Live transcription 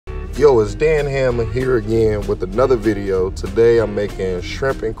Yo, it's Dan Hammer here again with another video. Today I'm making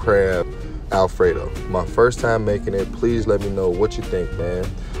shrimp and crab Alfredo. My first time making it. Please let me know what you think, man.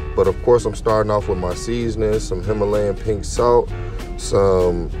 But of course I'm starting off with my seasoning, some Himalayan pink salt,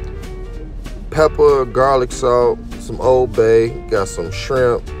 some pepper, garlic salt, some Old Bay, got some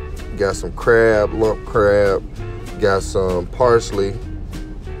shrimp, got some crab, lump crab, got some parsley,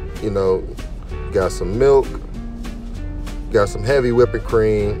 got some milk, got some heavy whipping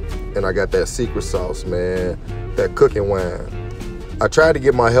cream, and I got that secret sauce, man, that cooking wine. I tried to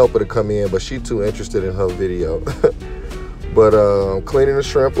get my helper to come in, but she too interested in her video. But cleaning the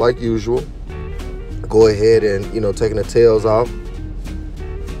shrimp like usual. Go ahead and, taking the tails off.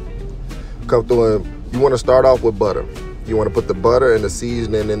 Come through and you want to start off with butter. You want to put the butter and the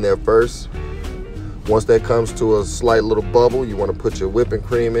seasoning in there first. Once that comes to a slight little bubble, you want to put your whipping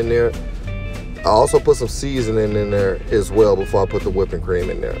cream in there. I also put some seasoning in there as well before I put the whipping cream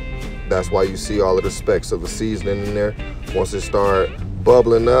in there. That's why you see all of the specks of the seasoning in there. Once it starts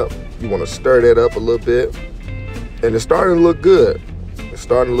bubbling up, you want to stir that up a little bit. And it's starting to look good. It's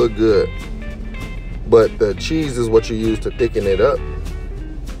starting to look good. But the cheese is what you use to thicken it up.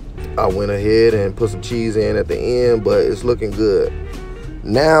 I went ahead and put some cheese in at the end, but it's looking good.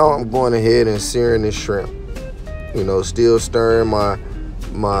 Now I'm going ahead and searing this shrimp. Still stirring my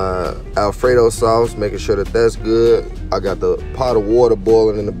Alfredo sauce, making sure that that's good. I got the pot of water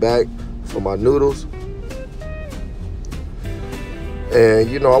boiling in the back for my noodles.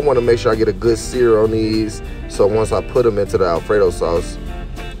 And I want to make sure I get a good sear on these. So once I put them into the Alfredo sauce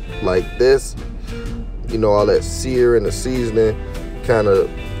like this, all that sear and the seasoning kind of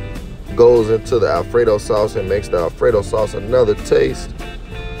goes into the Alfredo sauce and makes the Alfredo sauce another taste.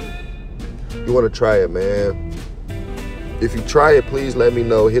 You want to try it, man. If you try it, please let me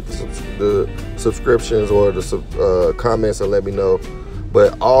know. Hit the subscriptions or the comments and let me know.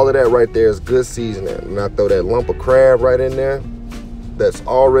 But all of that right there is good seasoning. And I throw that lump of crab right in there that's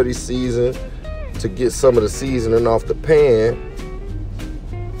already seasoned to get some of the seasoning off the pan.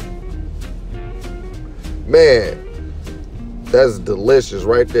 Man, that's delicious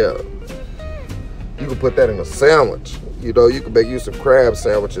right there. You can put that in a sandwich. You can make you some crab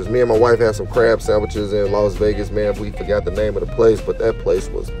sandwiches. Me and my wife had some crab sandwiches in Las Vegas, man. We forgot the name of the place, but that place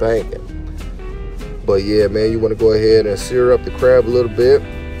was banging. But yeah, man, you want to go ahead and sear up the crab a little bit.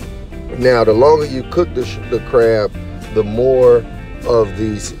 Now, the longer you cook the crab, the more of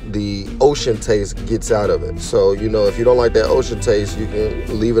the ocean taste gets out of it. So, if you don't like that ocean taste, you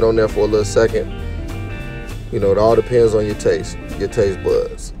can leave it on there for a little second. It all depends on your taste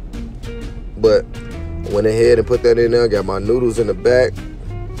buds. But went ahead and put that in there. Got my noodles in the back.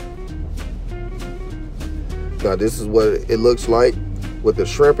 Now this is what it looks like with the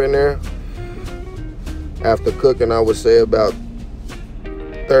shrimp in there. After cooking, I would say about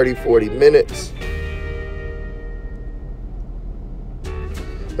 30-40 minutes.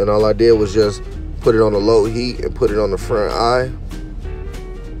 And all I did was just put it on a low heat and put it on the front eye.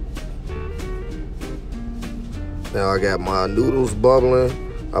 Now I got my noodles bubbling.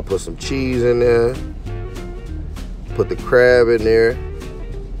 I put some cheese in there. Put the crab in there.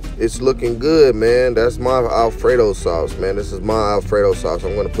 It's looking good, man. That's my Alfredo sauce, man. This is my Alfredo sauce.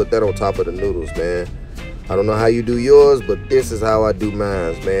 I'm gonna put that on top of the noodles, man. I don't know how you do yours, but this is how I do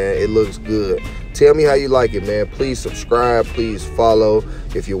mine, man. It looks good. Tell me how you like it, man. Please subscribe, please follow.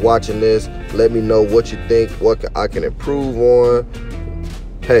 If you're watching this, let me know what you think, what I can improve on.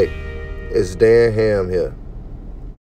 Hey, it's Dan Ham here.